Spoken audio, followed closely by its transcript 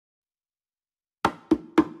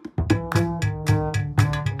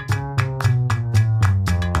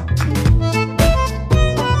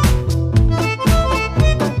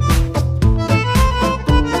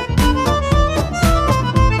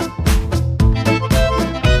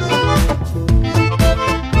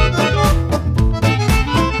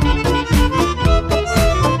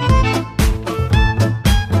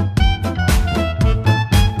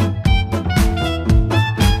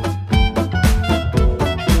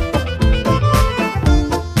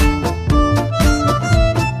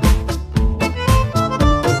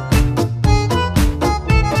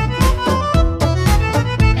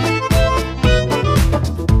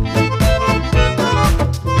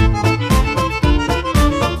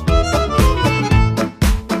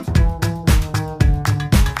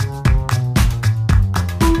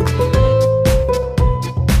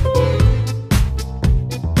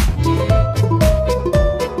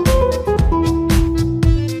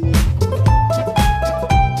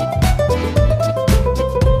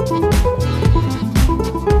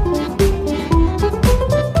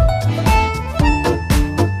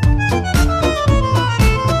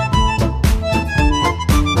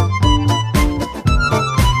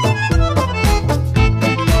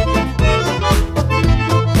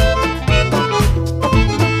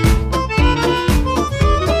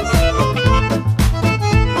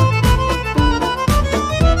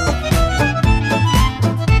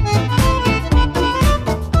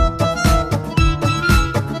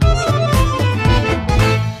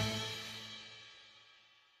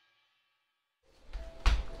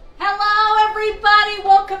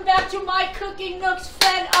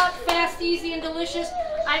easy and delicious.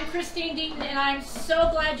 I'm Christine Deaton, and I'm so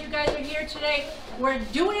glad you guys are here today. We're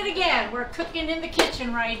doing it again. We're cooking in the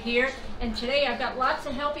kitchen right here. And today I've got lots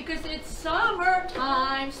of help because it's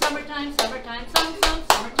summertime. Summertime, summertime,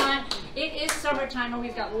 summertime. It is summertime, and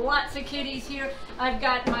we've got lots of kiddies here. I've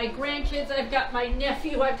got my grandkids, I've got my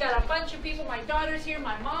nephew, I've got a bunch of people. My daughter's here,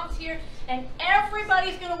 my mom's here, and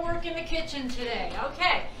everybody's gonna work in the kitchen today.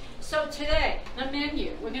 Okay. So today, the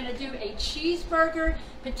menu, we're going to do a cheeseburger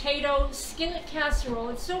potato skillet casserole.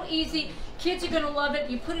 It's so easy. Kids are going to love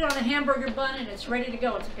it. You put it on a hamburger bun and it's ready to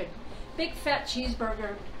go. It's like a big fat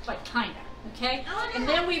cheeseburger, but kind of, okay? And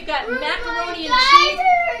then we've got macaroni and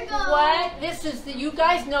cheese. What? This is, you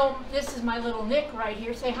guys know, this is my little Nick right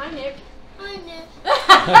here. Say hi, Nick. Hi, Nick.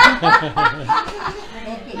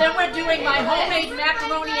 Then we're doing my homemade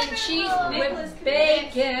macaroni and cheese with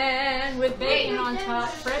bacon on top,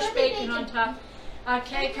 fresh bacon on top.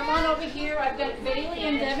 Okay, come on over here. I've got Bailey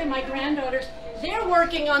and Devin, my granddaughters. They're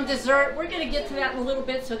working on dessert. We're going to get to that in a little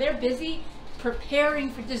bit, so they're busy preparing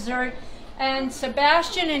for dessert. And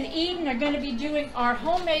Sebastian and Eden are going to be doing our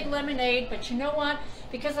homemade lemonade, but you know what?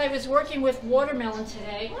 Because I was working with watermelon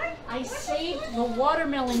today, I saved the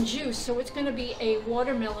watermelon juice, so it's going to be a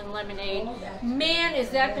watermelon lemonade. Man, is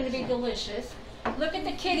that going to be delicious. Look at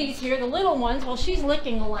the kitties here, the little ones. Well, she's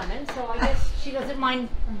licking the lemon, so I guess she doesn't mind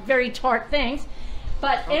very tart things.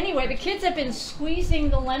 But anyway, the kids have been squeezing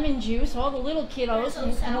the lemon juice, all the little kiddos,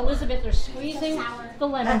 and Elizabeth are squeezing the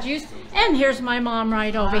lemon juice. And here's my mom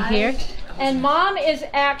right over here. And Mom is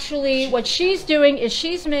actually, what she's doing is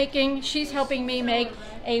she's helping me make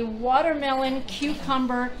a watermelon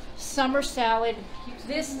cucumber summer salad.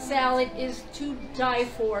 This salad is to die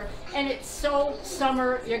for, and it's so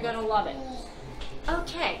summer, you're gonna love it.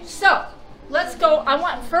 Okay, so let's go.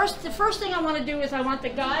 The first thing I want to do is I want the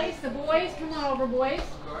guys, the boys, come on over, boys.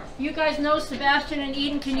 You guys know Sebastian and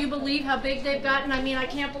Eden. Can you believe how big they've gotten? I mean, I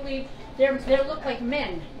can't believe they look like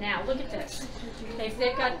men now. Look at this.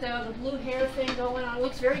 They've got the blue hair thing going on. It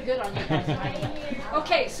looks very good on you guys, right?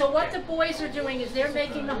 Okay, so what the boys are doing is they're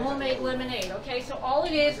making the homemade lemonade. Okay, so all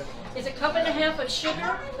it is a cup and a half of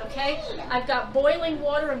sugar. Okay, I've got boiling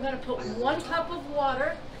water. I'm going to put 1 cup of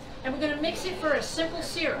water, and we're going to mix it for a simple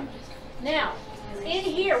syrup. Now, in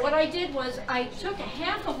here, what I did was I took a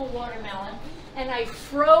half of a watermelon and I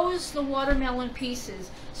froze the watermelon pieces.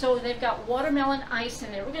 So they've got watermelon ice in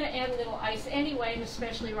there. We're going to add a little ice anyway, and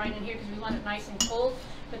especially right in here because we want it nice and cold.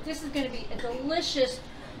 But this is going to be a delicious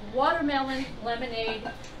watermelon lemonade,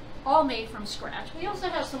 all made from scratch. We also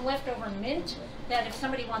have some leftover mint that if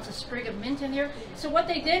somebody wants a sprig of mint in there. So what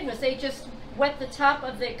they did was they just wet the top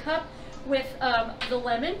of the cup with the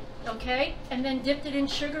lemon, okay, and then dipped it in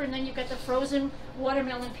sugar, and then you've got the frozen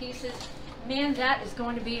watermelon pieces. Man, that is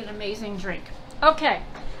going to be an amazing drink. Okay,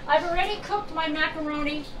 I've already cooked my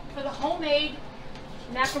macaroni for the homemade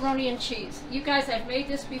macaroni and cheese. You guys, I've made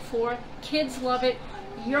this before. Kids love it.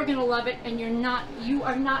 You're going to love it, and you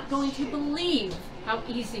are not going to believe how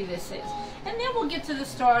easy this is. And then we'll get to the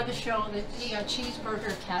star of the show, the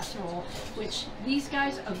cheeseburger casserole, which these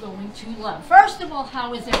guys are going to love. First of all,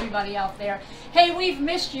 how is everybody out there? Hey, we've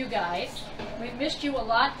missed you guys. We've missed you a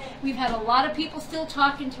lot. We've had a lot of people still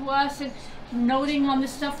talking to us and noting on the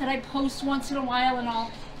stuff that I post once in a while and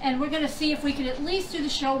all. And we're going to see if we can at least do the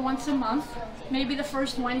show once a month, maybe the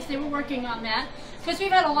first Wednesday. We're working on that because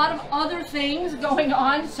we've had a lot of other things going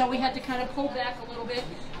on, so we had to kind of pull back a little bit.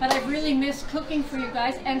 But I've really missed cooking for you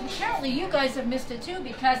guys, and apparently you guys have missed it too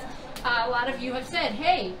because a lot of you have said,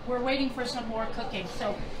 hey, we're waiting for some more cooking.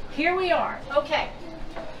 So here we are. Okay.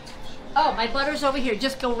 Oh, my butter's over here.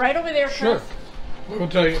 Just go right over there, Chris. Sure. We'll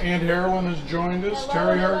tell you, Aunt Harlan has joined us,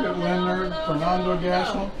 Terry Hargett Leonard, Fernando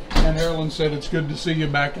Gaslin. Aunt Harlan said it's good to see you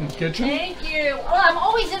back in the kitchen. Thank you. Well, I'm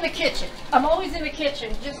always in the kitchen. I'm always in the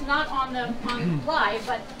kitchen, just not on live,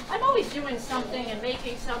 but I'm always doing something and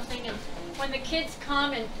making something. And when the kids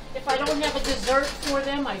come, and if I don't have a dessert for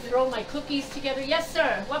them, I throw my cookies together. Yes,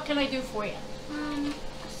 sir. What can I do for you?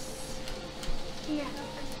 Yeah.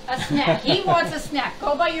 A snack. He wants a snack.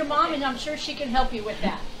 Go by your mom, and I'm sure she can help you with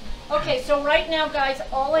that. Okay, so right now, guys,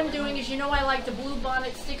 all I'm doing is, you know I like the Blue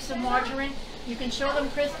Bonnet sticks of margarine. You can show them,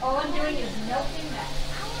 Chris. All I'm doing is melting that.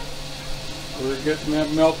 We're getting that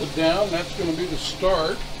melted down. That's going to be the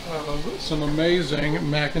start of some amazing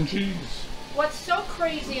mac and cheese. What's so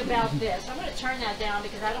crazy about this, I'm going to turn that down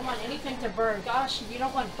because I don't want anything to burn. Gosh, you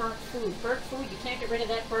don't want burnt food. Burnt food, you can't get rid of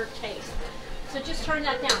that burnt taste. So just turn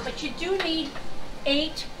that down. But you do need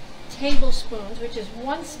 8 tablespoons, which is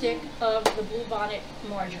 1 stick of the Blue Bonnet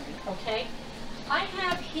margarine, okay? I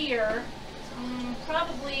have here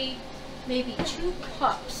probably maybe 2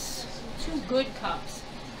 cups, 2 good cups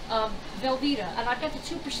of Velveeta, and I've got the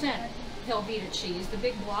 2%. Velveeta cheese, the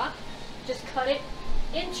big block. Just cut it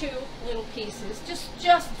into little pieces,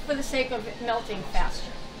 just for the sake of it melting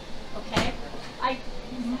faster. Okay? I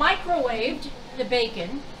microwaved the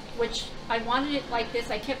bacon, which I wanted it like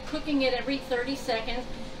this. I kept cooking it every 30 seconds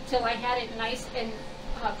till I had it nice and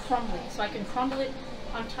crumbly, so I can crumble it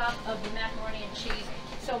on top of the macaroni and cheese.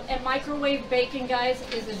 So, and microwave bacon, guys,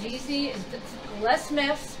 is as easy, it's less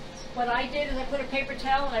mess. What I did is I put a paper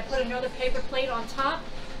towel and I put another paper plate on top.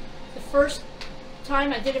 The first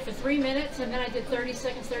time I did it for 3 minutes, and then I did 30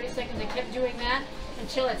 seconds, 30 seconds. I kept doing that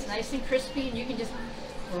until it's nice and crispy, and you can just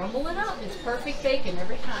crumble it up. It's perfect bacon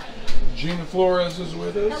every time. Gina Flores is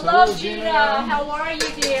with us. Hello, Gina. How are you,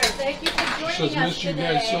 dear? Thank you for joining us today. She's missed you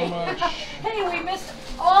guys so much. Hey, we missed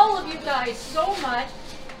all of you guys so much.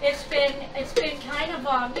 It's been kind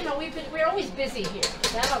of you know, we're always busy here.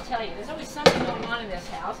 That I'll tell you. There's always something going on in this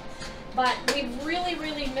house. But we've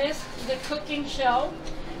really missed the cooking show.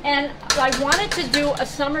 And I wanted to do a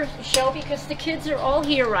summer show because the kids are all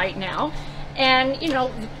here right now. And, you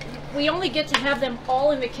know, we only get to have them all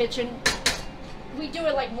in the kitchen. We do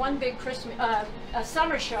it like one big Christmas, a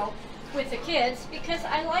summer show with the kids because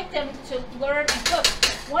I like them to learn and cook.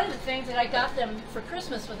 One of the things that I got them for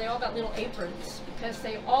Christmas was they all got little aprons because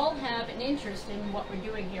they all have an interest in what we're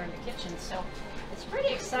doing here in the kitchen. So it's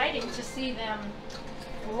pretty exciting to see them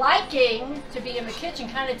liking to be in the kitchen,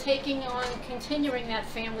 kind of taking on, continuing that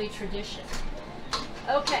family tradition.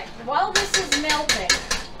 Okay, while this is melting,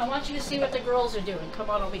 I want you to see what the girls are doing. Come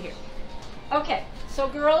on over here. Okay, so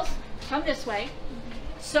girls, come this way.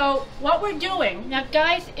 So what we're doing, now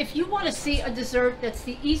guys, if you want to see a dessert that's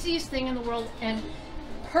the easiest thing in the world and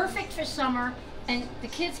perfect for summer, and the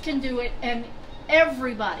kids can do it, and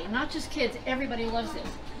everybody, not just kids, everybody loves this.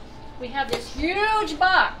 We have this huge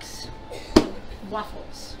box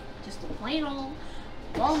waffles, just a plain old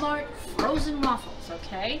Walmart frozen waffles,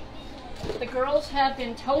 okay? The girls have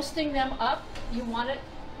been toasting them up. You want it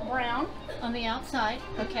brown on the outside,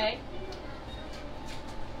 okay?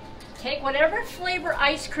 Take whatever flavor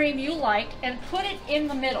ice cream you like and put it in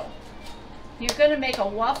the middle. You're going to make a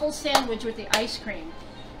waffle sandwich with the ice cream.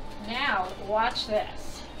 Now, watch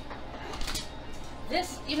this.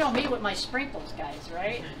 This, you know me with my sprinkles, guys,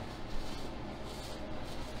 right?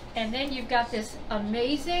 And then you've got this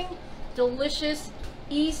amazing, delicious,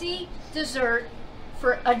 easy dessert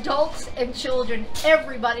for adults and children.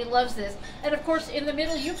 Everybody loves this. And of course, in the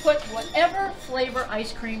middle, you put whatever flavor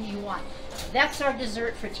ice cream you want. That's our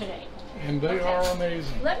dessert for today. And they are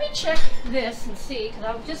amazing. Let me check this and see,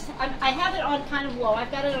 because I have it on kind of low.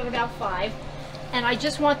 I've got it on about 5. And I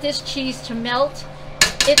just want this cheese to melt.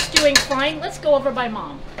 It's doing fine. Let's go over by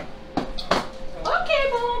Mom.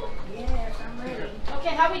 Okay, Mom. Yes, I'm ready. Okay,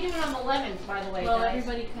 how are we doing on the lemons, by the way, Well, guys?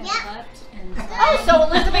 everybody kind of left. And Oh, so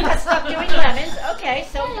Elizabeth got stuck doing lemons. Okay,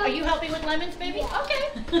 so are you helping with lemons, baby? Okay.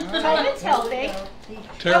 Lemons helping.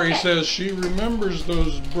 Terry Okay. says she remembers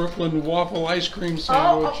those Brooklyn waffle ice cream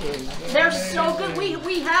sandwiches. They're so good.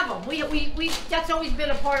 We have them. We that's always been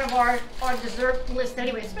a part of our dessert list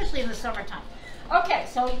anyway, especially in the summertime. Okay,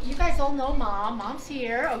 so you guys all know Mom. Mom's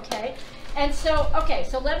here, okay. And so, okay,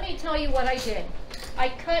 so let me tell you what I did. I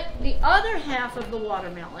cut the other half of the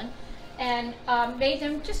watermelon and made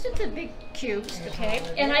them just into big cubes, okay?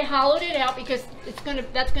 And I hollowed it out because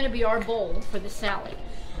that's gonna be our bowl for the salad.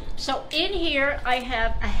 So in here I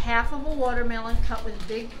have a half of a watermelon cut with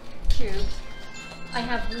big cubes. I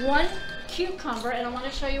have 1 cucumber, and I want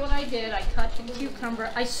to show you what I did. I cut the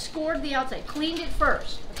cucumber. I scored the outside, cleaned it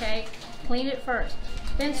first, okay? Clean it first.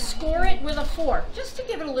 Then score it with a fork, just to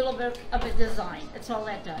give it a little bit of a design. That's all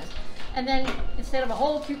that does. And then instead of a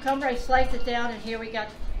whole cucumber, I sliced it down, and here we got,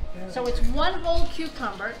 so it's 1 whole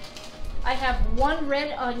cucumber. I have 1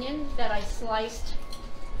 red onion that I sliced.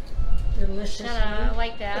 delicious.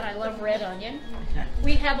 Like that. I love red onion.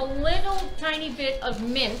 We have a little tiny bit of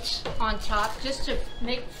mint on top just to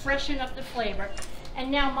freshen up the flavor.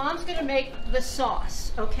 And now Mom's going to make the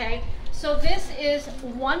sauce, okay? So this is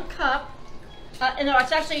 1 cup, no,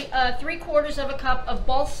 it's actually 3/4 of a cup of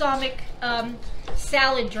balsamic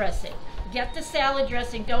salad dressing. Get the salad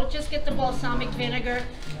dressing. Don't just get the balsamic vinegar.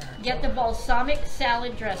 Get the balsamic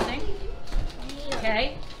salad dressing,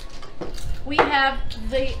 okay? We have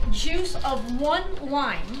the juice of 1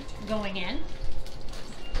 lime going in.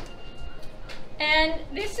 And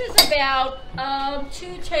this is about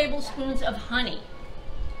 2 tablespoons of honey.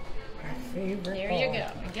 My favorite. There you go.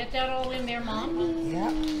 Get that all in there, Mom.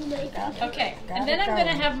 Yep. Okay, and then I'm going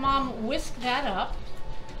to have Mom whisk that up.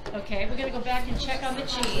 Okay, we're going to go back and check on the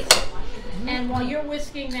cheese. And while you're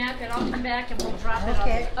whisking that, then I'll come back and we'll drop it on.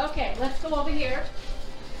 Okay. Okay, let's go over here.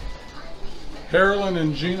 Carolyn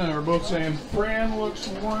and Gina are both saying, Fran looks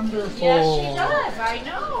wonderful. Yes, she does. I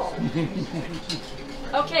know.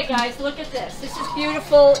 Okay, guys, look at this. This is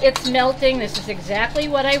beautiful. It's melting. This is exactly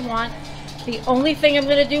what I want. The only thing I'm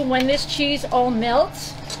going to do when this cheese all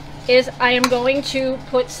melts is I am going to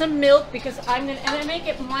put some milk because I'm going to make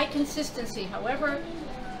it my consistency, however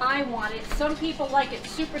I want it. Some people like it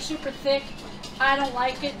super, super thick. I don't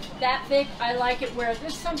like it that thick. I like it where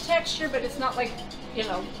there's some texture, but it's not like, you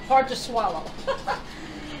know, hard to swallow.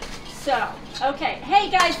 So, okay. Hey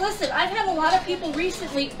guys, listen, I've had a lot of people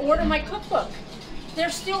recently order my cookbook. They're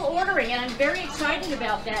still ordering, and I'm very excited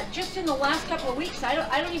about that. Just in the last couple of weeks, I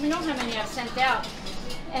don't even know how many I've sent out.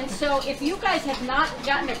 And so if you guys have not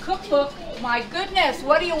gotten a cookbook, my goodness,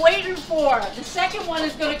 what are you waiting for? The second one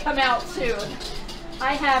is going to come out soon.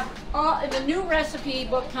 I have the new recipe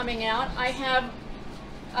book coming out. I have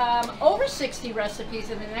over 60 recipes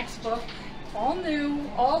in the next book, all new,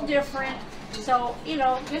 all different. So, you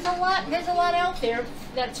know, there's a lot out there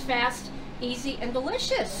that's fast, easy, and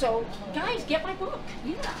delicious. So, guys, get my book.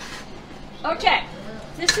 Yeah. Okay,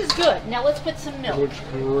 this is good. Now let's put some milk. Looks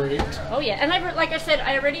great. Oh yeah, and like I said,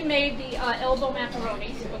 I already made the elbow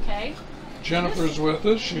macaronis. Okay. Jennifer's with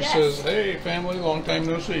us. She Yes. says, hey, family, long time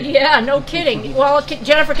no see. Yeah, no kidding. Well,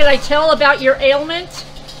 Jennifer, can I tell about your ailment?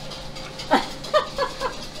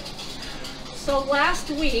 So last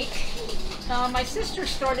week, my sister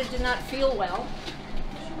started to not feel well,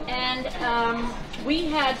 and we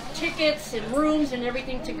had tickets and rooms and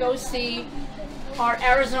everything to go see our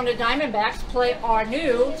Arizona Diamondbacks play our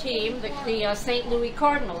new team, the St. Louis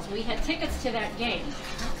Cardinals. We had tickets to that game.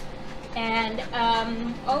 And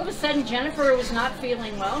all of a sudden, Jennifer was not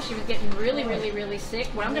feeling well. She was getting really, really, really sick,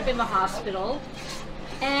 wound up in the hospital.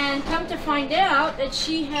 And come to find out that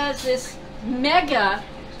she has this mega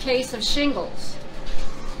case of shingles.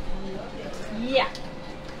 Yeah.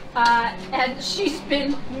 And she's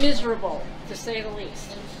been miserable, to say the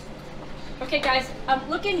least. Okay, guys,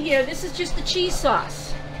 look in here. This is just the cheese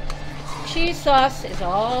sauce. Cheese sauce is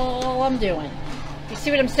all I'm doing. You see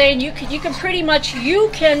what I'm saying? You can pretty much, you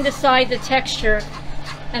can decide the texture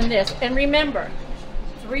and this. And remember,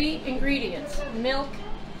 3 ingredients: milk,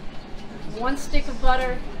 1 stick of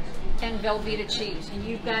butter, and Velveeta cheese. And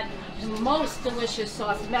you've got the most delicious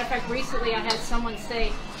sauce. As a matter of fact, recently I had someone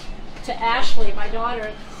say to Ashley, my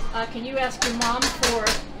daughter, can you ask your mom for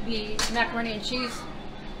the macaroni and cheese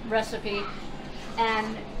recipe?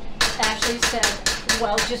 And Ashley said,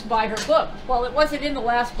 well, just buy her book. Well, it wasn't in the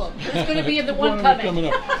last book. It's going to be in the one coming.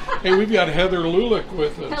 Up. Hey, we've got Heather Lulick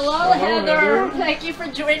with us. Hello, Heather. Thank you for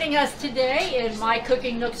joining us today in My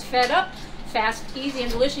Cooking Nook's Fed Up. Fast, easy,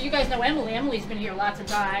 and delicious. You guys know Emily. Emily's been here lots of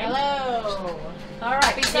times. Hello. All right.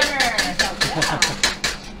 Happy summer.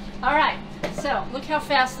 Yeah. All right. So, look how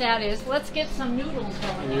fast that is. Let's get some noodles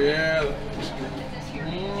going. Yeah.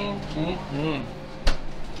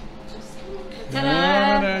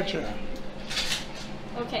 Ta-da!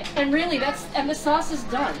 Okay, and really, the sauce is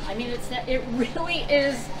done. I mean, it really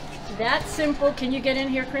is that simple. Can you get in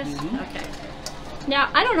here, Chris? Mm-hmm. Okay. Now,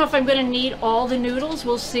 I don't know if I'm going to need all the noodles.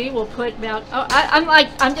 We'll see. We'll put about. Oh,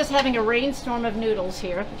 I'm just having a rainstorm of noodles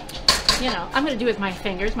here. You know, I'm going to do it with my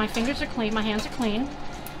fingers. My fingers are clean. My hands are clean.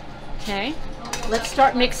 Okay. Let's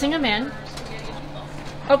start mixing them in.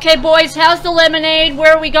 Okay, boys, how's the lemonade?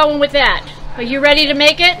 Where are we going with that? Are you ready to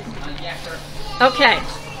make it? Okay.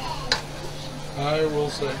 I will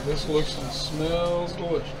say, this looks and smells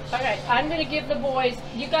delicious. Okay, I'm going to give the boys,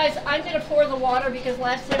 you guys, I'm going to pour the water because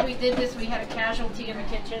last time we did this, we had a casualty in the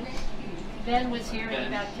kitchen. Ben was here and he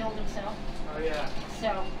about killed himself. Oh, yeah.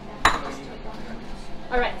 So,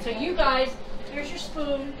 all right, so you guys, here's your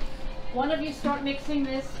spoon. One of you start mixing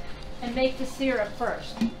this and make the syrup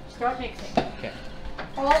first. Start mixing. Okay.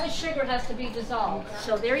 All the sugar has to be dissolved.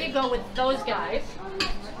 So there you go with those guys.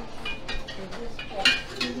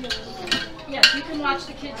 Yes, you can watch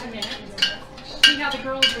the kids a minute. See how the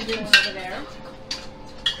girls are doing over there.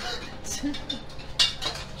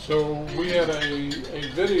 So we had a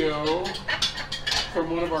video from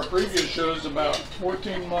one of our previous shows about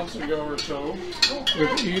 14 months ago or so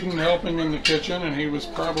with Eden helping in the kitchen, and he was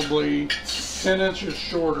probably 10 inches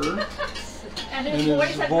shorter. And And his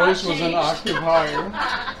his voice was an octave higher.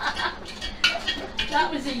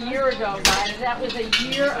 That was a year ago, guys. That was a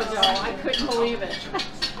year ago. I couldn't believe it.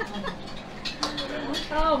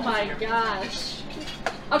 Oh my gosh.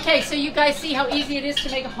 Okay, so you guys see how easy it is to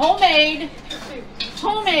make homemade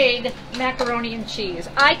macaroni and cheese.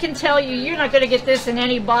 I can tell you, you're not going to get this in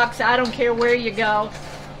any box. I don't care where you go.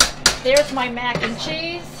 There's my mac and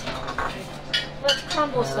cheese. Let's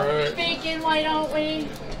crumble some bacon, why don't we?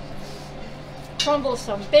 Crumble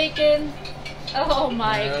some bacon. Oh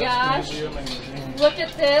my That's gosh. gonna be amazing. Look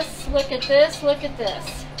at this, look at this, look at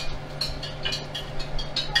this.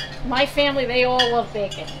 My family, they all love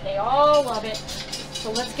bacon. They all love it.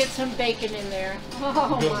 So let's get some bacon in there.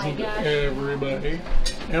 Oh my Doesn't gosh. everybody?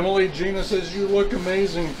 Emily, Gina says you look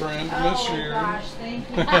amazing, friend. Miss Oh you. gosh, thank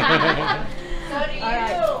you. So do you. All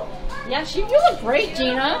right. Yes, you look great,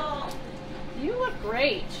 Gina. You look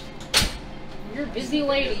great. You're a busy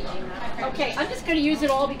lady, Gina. Okay, I'm just going to use it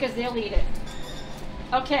all because they'll eat it.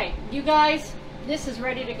 Okay, you guys, this is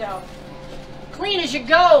ready to go. Clean as you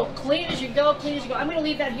go, clean as you go, clean as you go. I'm going to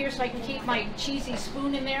leave that here so I can keep my cheesy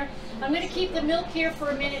spoon in there. I'm going to keep the milk here for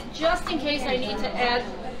a minute just in case I need to add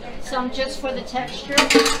some just for the texture.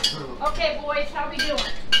 Okay, boys, how we doing?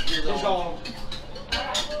 All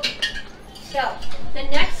right. So, the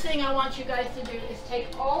next thing I want you guys to do is take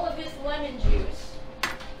all of this lemon juice.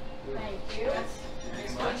 Thank you.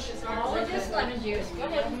 All of this lemon juice. Go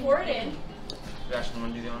ahead and pour it in. Sebastian,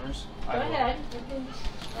 want to do the honors? Go ahead.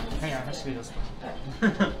 Hang on, let's do this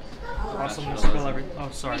one. Also, I'm spill every. Oh,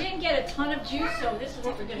 We sorry. didn't get a ton of juice, so this is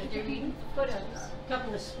what we're going to do. We can put a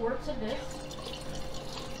couple of squirts of this.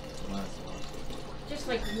 Just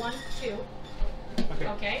like 1, 2. Okay.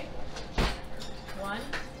 Okay? 1,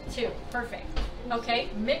 2. Perfect. Okay,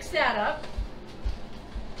 mix that up.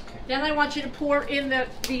 Then I want you to pour in the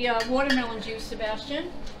watermelon juice,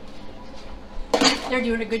 Sebastian. They're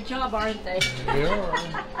doing a good job, aren't they? They are.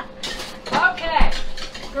 Okay.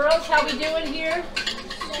 Girls, how we doing here?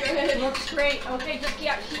 Good. Looks great. Okay, just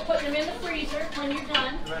keep putting them in the freezer when you're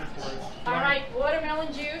done. All right,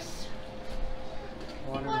 watermelon juice.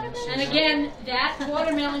 And again, that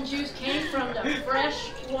watermelon juice came from the fresh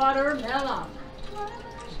watermelon.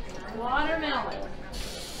 Watermelon.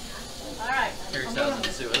 All right.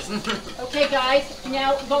 Okay, guys.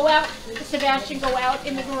 Now go out, Sebastian. Go out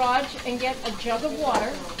in the garage and get a jug of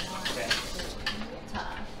water.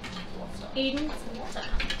 Eden,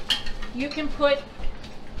 you can put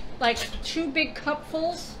like 2 big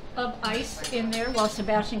cupfuls of ice in there while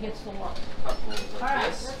Sebastian gets the water. All right,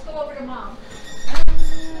 let's go over to Mom.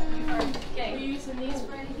 Okay. Are you using these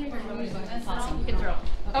for anything, or are you using this? No, you can throw.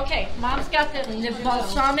 Okay, Mom's got the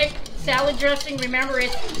balsamic salad dressing. Remember,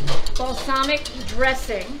 it's balsamic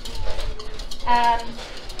dressing.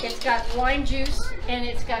 It's got lime juice and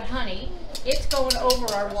it's got honey. It's going over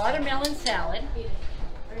our watermelon salad.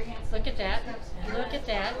 Look at that. Look at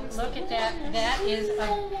that. Look at that. That is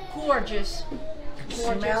a gorgeous,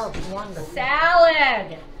 gorgeous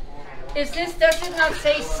salad. Is this, does it not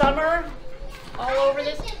say summer all over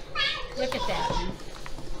this? Look at that.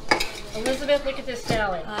 Elizabeth, look at this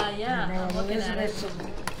salad. Yeah, I'm looking at it.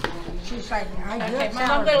 She's like, Okay,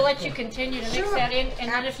 Mom, I'm going to let you continue to mix that in,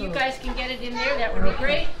 and then if you guys can get it in there, that would be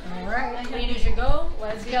great. All right. Clean as you go.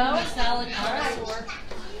 Let's go. Salad. All right.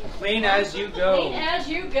 Clean as you go. Clean as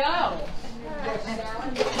you go.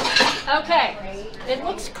 Okay, it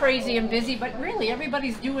looks crazy and busy, but really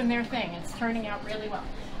everybody's doing their thing. It's turning out really well.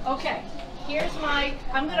 Okay, here's my,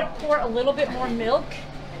 I'm going to pour a little bit more milk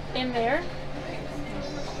in there.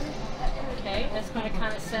 Okay, that's going to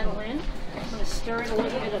kind of settle in. I'm going to stir it a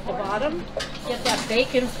little bit at the bottom. Get that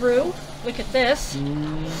bacon through. Look at this.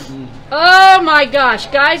 Oh my gosh,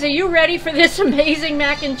 guys, are you ready for this amazing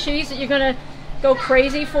mac and cheese that you're going to go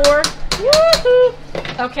crazy for? Woohoo!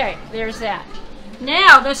 Okay, there's that.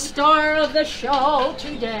 Now, the star of the show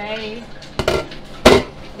today, the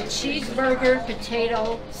cheeseburger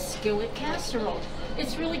potato skillet casserole.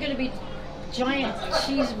 It's really going to be giant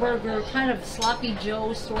cheeseburger, kind of sloppy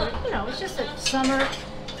Joe sort of, you know, it's just a summer,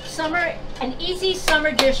 an easy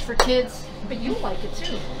summer dish for kids, but you like it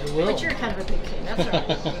too. I will. But you're kind of a big kid, that's all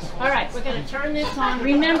right. All right, we're going to turn this on.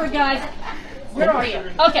 Remember, guys, where are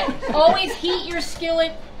you? Okay, always heat your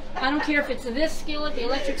skillet. I don't care if it's this skillet, the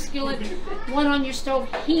electric skillet, one on your stove,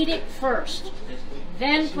 heat it first.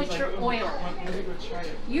 Then put your oil.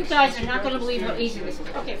 You guys are not going to believe how easy this is.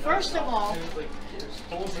 Okay, first of all,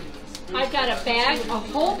 I've got a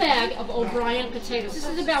whole bag of O'Brien potatoes. This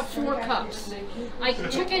is about 4 cups. I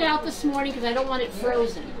took it out this morning because I don't want it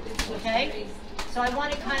frozen, okay? So I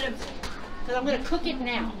want it kind of, because I'm going to cook it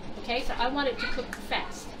now, okay? So I want it to cook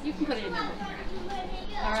fast. You can put it in there.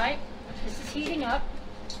 All right? This is heating up.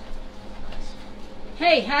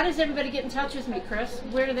 Hey, how does everybody get in touch with me, Chris?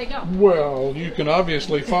 Where do they go? Well, you can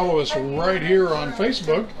obviously follow us right here on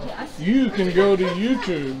Facebook. Yes. You can go to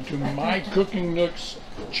YouTube, to My Cooking Nook's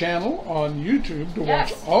channel on YouTube to watch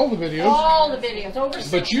Yes. all the videos. All the videos, over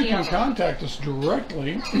 60 But you can of them. contact us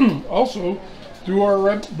directly also through our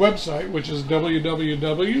website, which is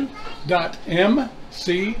www.mcn,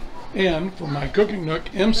 for My Cooking Nook,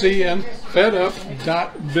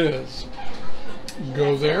 mcnfedup.biz.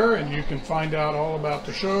 go there and you can find out all about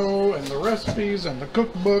the show and the recipes and the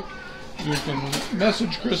cookbook. You can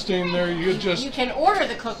message Christine there. You can order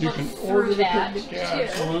the cookbook. You can order the cookbook. Yeah, too.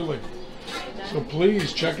 absolutely. So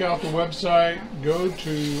please check out the website. Go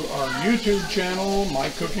to our YouTube channel, My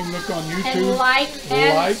Cooking Nook on YouTube. And like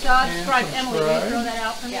and subscribe. Emily, will you subscribe. throw that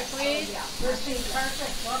out for me, please?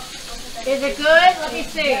 Is it good? Let me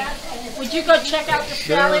see. Would you go check out the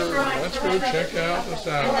salad? Sure. Let's go check out the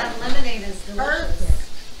salad. That lemonade is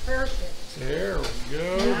delicious. Perfect. There we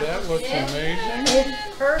go. That looks amazing.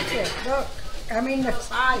 It's perfect. Look, I mean the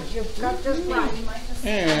size. You've got this right.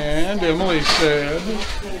 And Emily said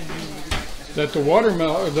that the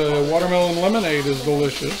watermelon lemonade is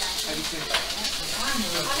delicious.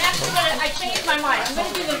 I changed my mind. I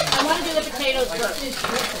want to do the potatoes first.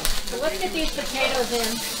 So let's get these potatoes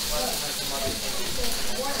in.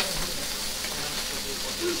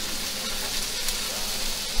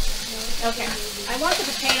 Okay. I want the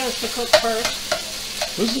potatoes to cook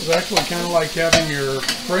first. This is actually kind of like having your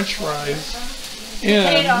French fries in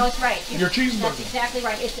Potatoes, right. your cheeseburger. That's exactly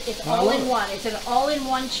right. It's all in one. It's an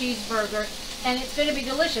all-in-one cheeseburger, and it's going to be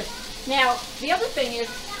delicious. Now, the other thing is,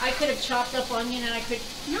 I could have chopped up onion, and I could,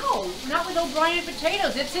 no, not with O'Brien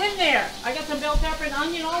potatoes. It's in there. I got some bell pepper and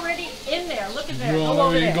onion already in there. Look at that. Go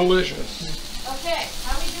over there. Delicious. Okay,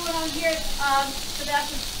 how are we doing on here?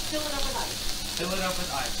 Sebastian, fill it up with ice. Fill it up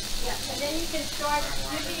with ice. Yes, and then you can start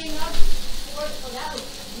divvying up. Oh, that was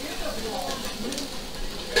beautiful.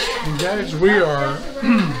 And guys, we are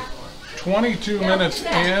 22 minutes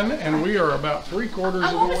in, and we are about 3/4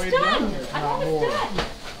 of the way done. I'm almost done.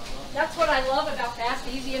 That's what I love about fast,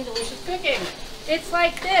 easy, and delicious cooking. It's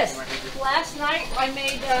like this. Last night I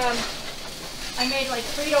made like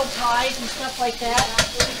Frito pies and stuff like that.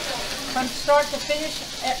 From start to finish,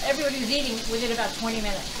 everybody was eating within about 20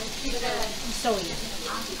 minutes. It's so easy.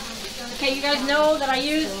 Okay, you guys know that I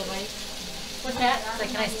use. What's that?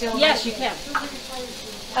 Can I still? Yes, you can.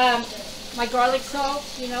 My garlic salt,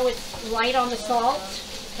 you know, it's light on the salt.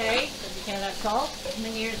 Okay, you can have salt. And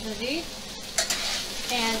then here's the these.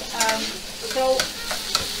 And so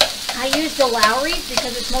I use the Lowry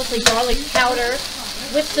because it's mostly garlic powder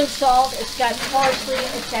with some salt. It's got parsley.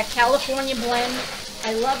 It's that California blend.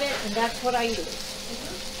 I love it, and that's what I use.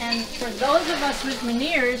 And for those of us with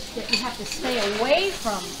Meniere's that you have to stay away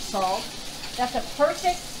from salt, that's a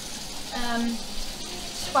perfect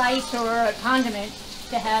spice or a condiment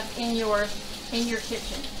to have in your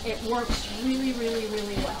kitchen. It works really, really,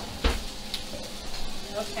 really well.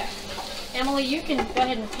 Okay. Emily, you can go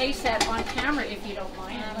ahead and taste that on camera if you don't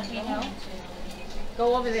mind. Let me know.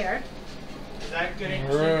 Go over there. Is that good?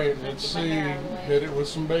 All right, let's see. Hit it with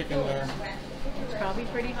some bacon there. It's probably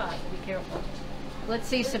pretty hot. Be careful. Let's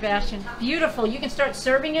see, Sebastian. Beautiful. You can start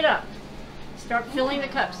serving it up. Start filling the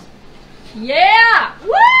cups. Yeah!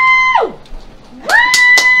 Woo! Woo!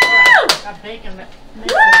 That bacon makes a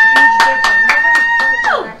huge difference.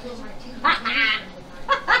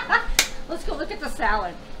 Let's go look at the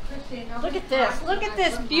salad. Look at this. Look at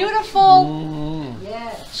this beautiful.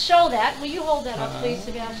 Yes. Show that. Will you hold that up, please,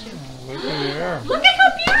 Sebastian? Look at there. Look at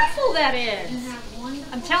how beautiful that is.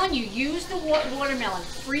 I'm telling you, use the watermelon.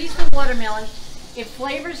 Freeze the watermelon. It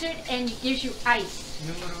flavors it and gives you ice.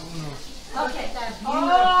 Okay.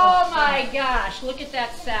 Oh my gosh, look at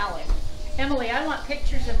that salad. Emily, I want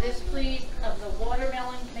pictures of this, please, of the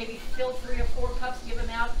watermelon. Maybe fill 3 or 4 cups, give them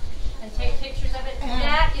out, and take pictures of it.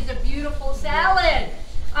 That is a beautiful salad.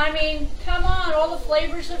 I mean, come on, all the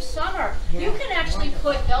flavors of summer. You can actually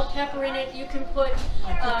put bell pepper in it. You can put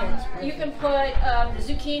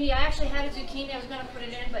zucchini. I actually had a zucchini. I was going to put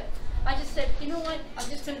it in, but I just said, you know what? I'm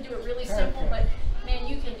just going to do it really simple. But man,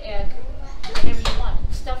 you can add whatever you want.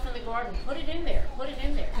 Stuff in the garden. Put it in there. Put it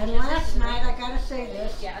in there. And last night, I gotta say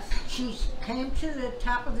this. Yes. She came to the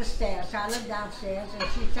top of the stairs. I live downstairs, and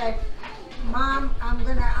she said, "Mom,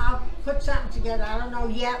 I'll put something together. I don't know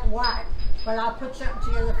yet what, but I'll put something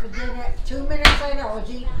together for dinner." 2 minutes later,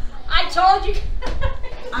 I told you.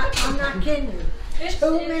 I'm not kidding you.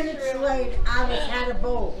 2 minutes later, I had a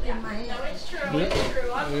bowl in my hand. No, it's true. It's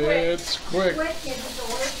true. I'm quick. It's quick.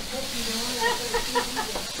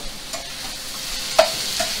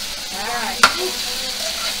 Alright.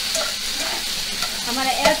 I'm going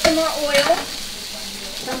to add some more oil.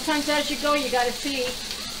 Sometimes as you go, you got to see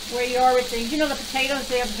where you are with things. You know the potatoes,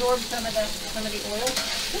 they absorb some of the oil.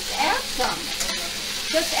 Just add some.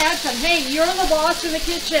 Just add some. Hey, you're the boss in the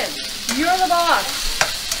kitchen. You're the boss.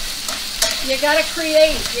 You got to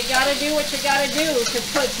create. You got to do what you got to do to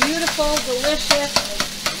put beautiful, delicious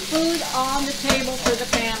food on the table for the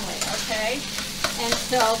family, okay? And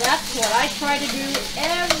so that's what I try to do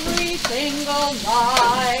every single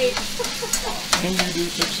night. And you do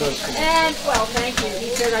successfully. And, well, thank you.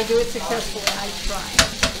 He said I do it successfully. I try.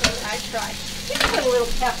 I try. You can put a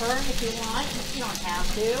little pepper if you want. You don't have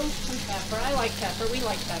to. Some pepper. I like pepper. We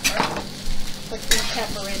like pepper. Put some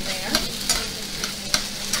pepper in there.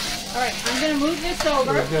 All right, I'm going to move this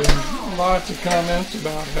over. We're getting lots of comments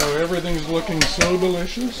about how everything's looking so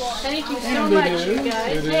delicious. Thank you so much, you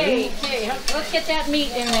guys. Hey, let's get that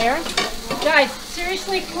meat in there. Guys,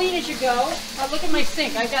 seriously, clean as you go. Oh, look at my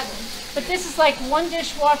sink. But this is like one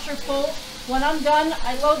dishwasher full. When I'm done,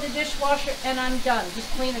 I load the dishwasher and I'm done. Just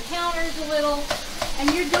clean the counters a little and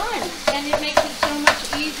you're done. And it makes it so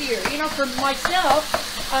much easier. You know, for myself,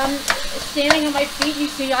 standing on my feet, you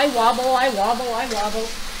see I wobble.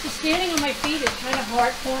 Just standing on my feet is kind of hard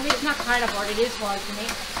for me. It's not kind of hard, it is hard for me.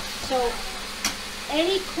 So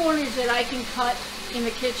any corners that I can cut in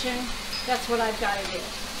the kitchen, that's what I've got to do.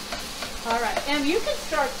 All right, and you can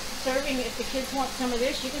start serving, if the kids want some of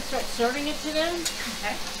this, you can start serving it to them.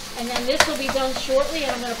 Okay. And then this will be done shortly, and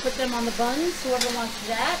I'm going to put them on the buns, whoever wants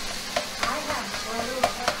that.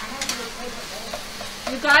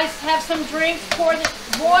 You guys have some drinks.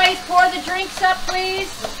 Boys, pour the drinks up, please.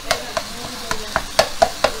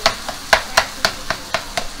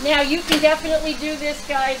 Now, you can definitely do this,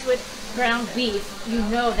 guys, with ground beef. You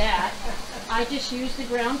know that. I just use the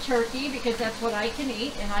ground turkey because that's what I can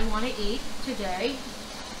eat and I want to eat today.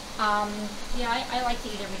 Yeah, I like to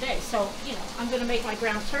eat every day. So, you know, I'm going to make my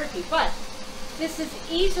ground turkey. But this is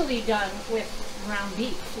easily done with ground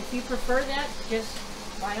beef. If you prefer that, just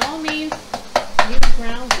by all means, use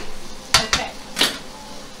ground beef. Okay.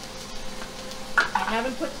 I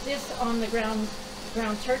haven't put this on the ground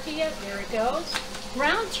turkey yet. There it goes.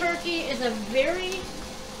 Ground turkey is a very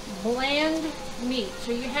bland meat,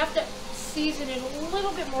 so you have to season it a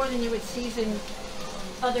little bit more than you would season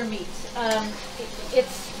other meats. It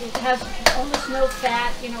has almost no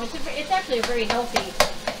fat. You know, it's actually a very healthy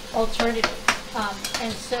alternative.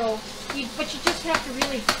 And so, but you just have to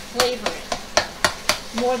really flavor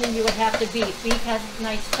it more than you would have to beef. Beef has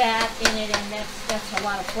nice fat in it, and that's a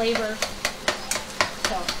lot of flavor.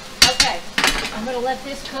 So, okay, I'm going to let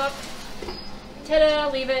this cook. Ta-da,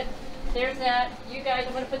 leave it. There's that. You guys,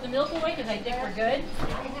 I'm going to put the milk away because I think we're good.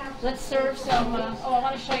 Let's serve some, oh, I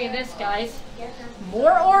want to show you this, guys.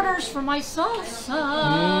 More orders for my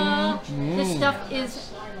salsa. This stuff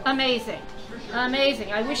is amazing.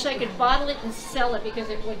 Amazing. I wish I could bottle it and sell it because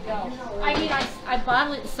it would go. I mean, I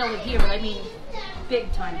bottle it and sell it here, but I mean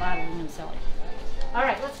big time bottling and selling. All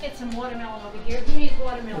right, let's get some watermelon over here. Who needs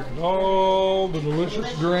watermelon? Look at all the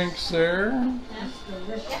delicious drinks there. That's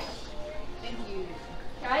delicious. Thank you.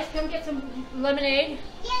 Guys, come get some lemonade.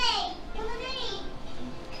 Yay! Lemonade!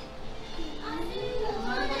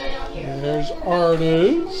 There's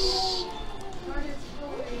Artis.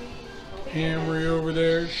 Amory over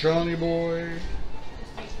there, Shawnee Boy,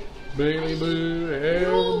 Bailey Boo,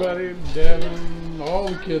 everybody, Devin, all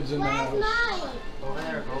the kids in the house. Over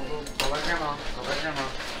there, go by grandma. Go by grandma.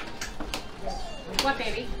 What,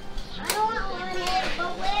 baby? I don't want lemonade,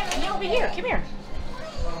 but where is Come over here. Come here.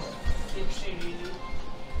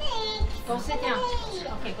 it? Go sit down.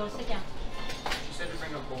 Okay, go sit down. She said to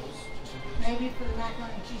bring up bowls. Maybe for the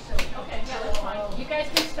macaroni and cheese. Okay, yeah, that's fine. You guys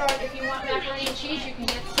can start. If you want macaroni and cheese, you can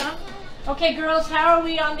get some. Okay, girls, how are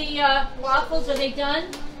we on the waffles? Are they done?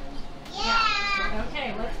 Yeah!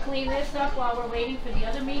 Okay, let's clean this up while we're waiting for the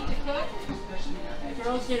other meat to cook. The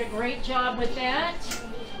girls did a great job with that.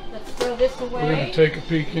 Let's throw this away. We're going to take a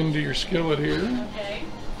peek into your skillet here. Okay.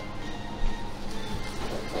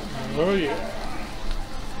 Oh yeah.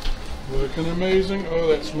 Looking amazing. Oh,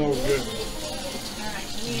 that smells good.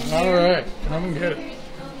 All right, come and get it.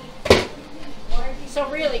 So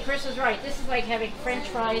really, Chris is right. This is like having French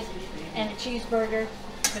fries and a cheeseburger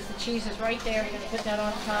because the cheese is right there. You're going to put that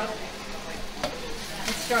on top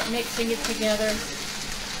and start mixing it together.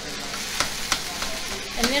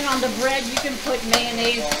 And then on the bread, you can put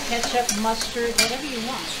mayonnaise, ketchup, mustard, whatever you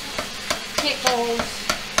want. Pickles.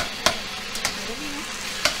 Whatever you want.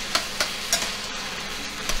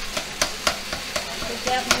 Put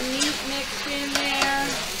that meat mixed in there.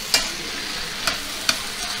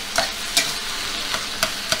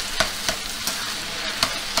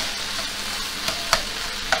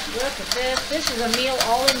 Look at this. This is a meal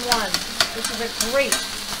all in one. This is a great,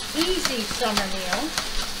 easy summer meal.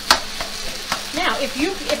 Now, if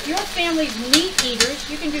your family's meat eaters,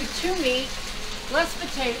 you can do 2 meat, less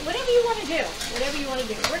potato, whatever you want to do. Whatever you want to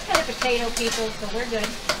do. We're kind of potato people, so we're good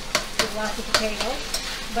with lots of potatoes.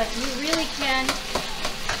 But you really can,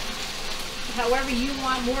 however you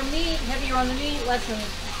want, more meat, heavier on the meat, less on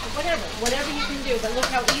whatever you can do, but look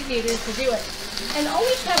how easy it is to do it. And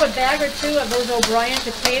always have a bag or two of those O'Brien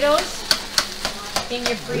potatoes in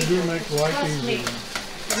your freezer. They do make life Trust me.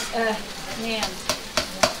 easier. Man,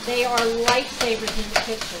 they are lifesavers in the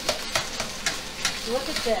kitchen. Look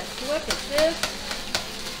at this, look at this.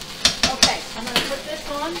 Okay, I'm gonna put this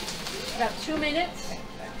on, about 2 minutes.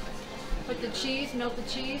 Put the cheese, melt the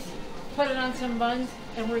cheese, put it on some buns,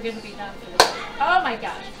 and we're gonna be done for the day. Oh my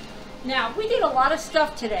gosh. Now, we did a lot of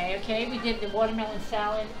stuff today, okay? We did the watermelon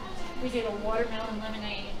salad. We did a watermelon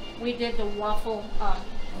lemonade. We did the waffle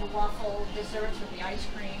desserts with the ice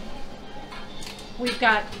cream. We've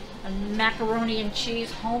got a macaroni and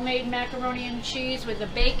cheese, homemade macaroni and cheese with the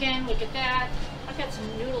bacon. Look at that. I've got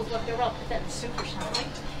some noodles left over. I'll put that in soup or something.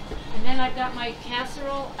 And then I've got my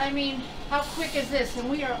casserole. I mean, how quick is this? And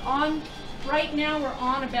we are on, right now we're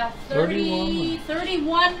on about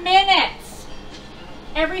 31 minutes.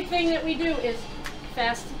 Everything that we do is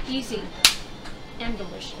fast, easy, and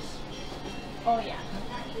delicious. Oh yeah.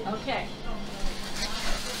 Okay.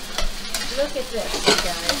 Look at this, you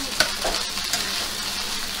guys.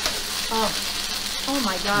 Oh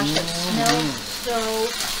my gosh, it smells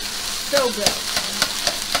so good.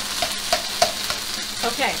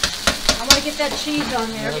 Okay, I want to get that cheese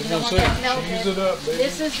on there because I want that melted. Cheese it up, baby.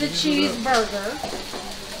 This is the cheeseburger.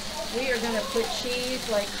 We are going to put cheese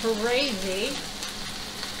like crazy.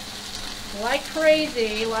 Like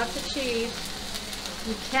crazy, lots of cheese.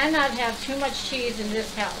 You cannot have too much cheese in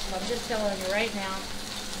this house. I'm just telling you right now.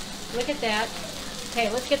 Look at that. Okay,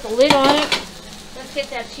 let's get the lid on it. Let's get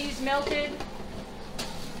that cheese melted.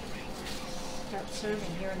 Start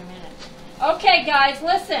serving here in a minute. Okay, guys,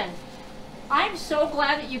 listen. I'm so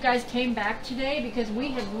glad that you guys came back today because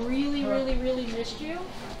we have really missed you.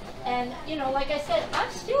 And, you know, like I said, I'm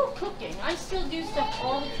still cooking. I still do stuff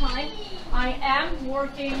all the time. I am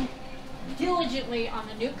working diligently on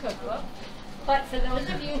the new cookbook. But for those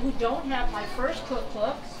of you who don't have my first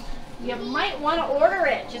cookbook, you might want to order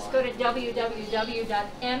it. Just go to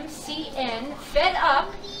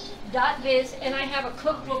www.mcnfedup.biz and I have a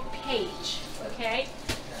cookbook page, okay?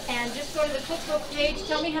 And just go to the cookbook page.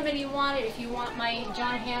 Tell me how many you want it. If you want my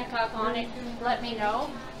John Hancock on it, let me know.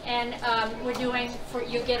 And we're doing,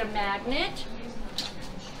 you get a magnet.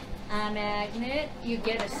 You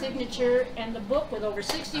get a signature and the book with over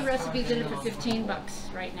 60 recipes in it for 15 bucks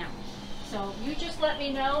right now. So you just let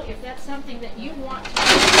me know if that's something that you want to do.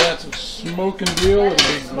 That's a smoking deal.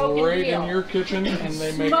 It'll be great in your kitchen, and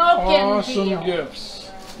they make awesome gifts.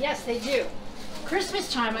 Yes, they do. Christmas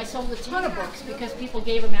time, I sold a ton of books because people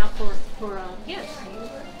gave them out for gifts.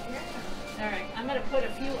 All right, I'm going to put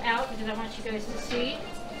a few out because I want you guys to see.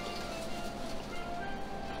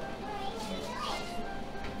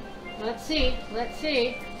 Let's see. Let's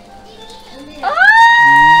see.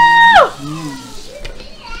 Oh!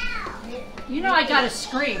 You know I gotta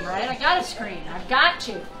scream, right? I gotta scream. I've got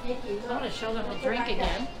to. I want to show them the drink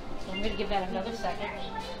again. So I'm going to give that another second.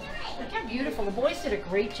 Look how beautiful. The boys did a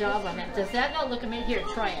great job on that. Does that not look amazing? Here,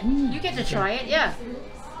 try it. You get to try it, yeah.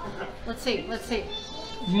 Let's see. Let's see.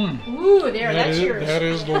 Ooh, there, that's yours. That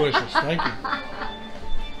is delicious. Thank you.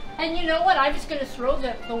 And you know what? I was going to throw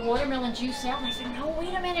the watermelon juice out, and I said, no,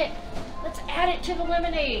 wait a minute. Let's add it to the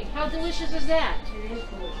lemonade. How delicious is that? It is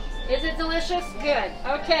delicious. Is it delicious? Good.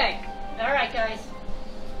 Okay. All right, guys.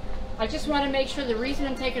 I just want to make sure, the reason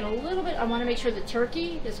I'm taking a little bit, I want to make sure the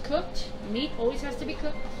turkey is cooked. Meat always has to be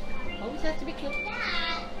cooked. Always has to be cooked.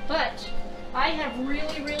 But I have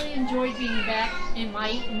really enjoyed being back in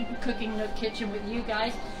my Cooking Nook kitchen with you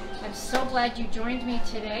guys. I'm so glad you joined me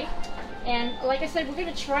today. And like I said, we're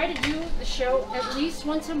going to try to do the show at least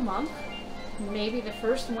once a month. Maybe the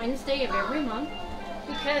first Wednesday of every month.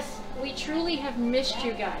 Because we truly have missed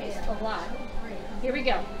you guys a lot. Here we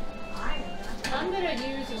go. I'm going to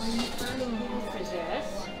use a spoon for this.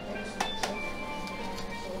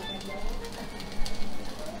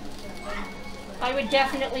 I would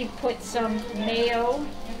definitely put some mayo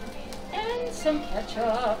and some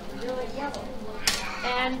ketchup.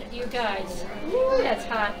 And you guys, ooh, that's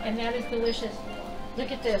hot, and that is delicious. Look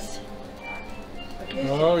at this.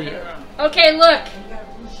 Oh, yeah. Okay, look.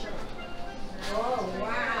 Oh,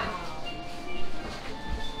 wow.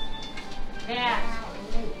 That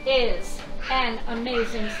is an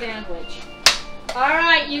amazing sandwich. All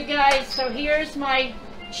right, you guys, so here's my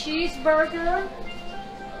cheeseburger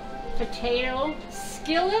potato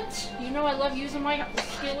skillet. You know I love using my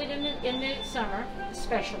skillet in the summer,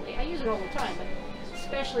 especially. I use it all the time, but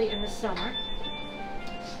especially in the summer.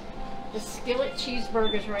 The skillet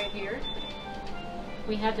cheeseburgers right here.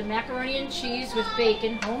 We have the macaroni and cheese with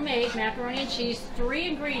bacon, homemade macaroni and cheese, 3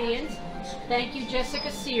 ingredients. Thank you,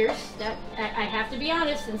 Jessica Sears. That I have to be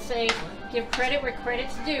honest and say, give credit where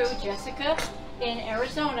credit's due. Jessica in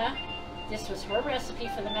Arizona. This was her recipe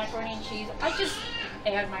for the macaroni and cheese. I just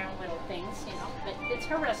add my own little things, you know, but it's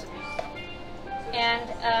her recipe. And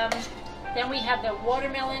then we have the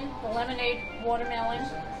watermelon, the lemonade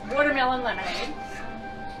watermelon lemonade.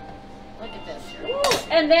 Look at this. Ooh.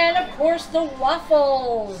 And then, of course, the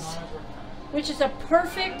waffles, which is a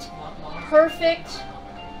perfect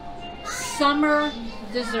summer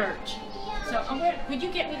dessert. So, could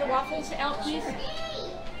you get me the waffles out, please?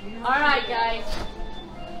 All right, guys.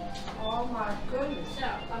 Oh my goodness. So,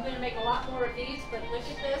 I'm going to make a lot more of these, but look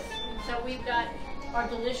at this. So, we've got our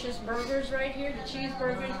delicious burgers right here, the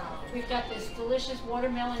cheeseburgers. We've got this delicious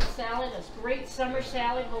watermelon salad, a great summer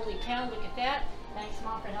salad. Holy cow, look at that. Thanks,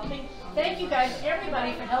 Mom, for helping. Thank you guys,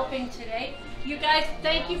 everybody, for helping today. You guys,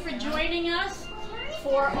 thank you for joining us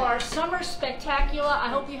for our summer spectacular. I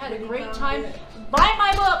hope you had a great time. Buy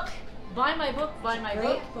my book. Buy my book, buy my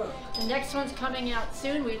book. The next one's coming out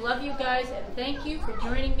soon. We love you guys, and thank you for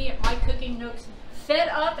joining me at My Cooking Nooks Fed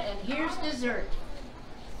Up, and here's dessert.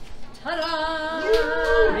 Ta-da!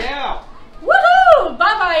 Yeah. Woohoo!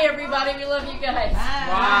 Bye-bye, everybody. We love you guys.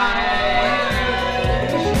 Bye.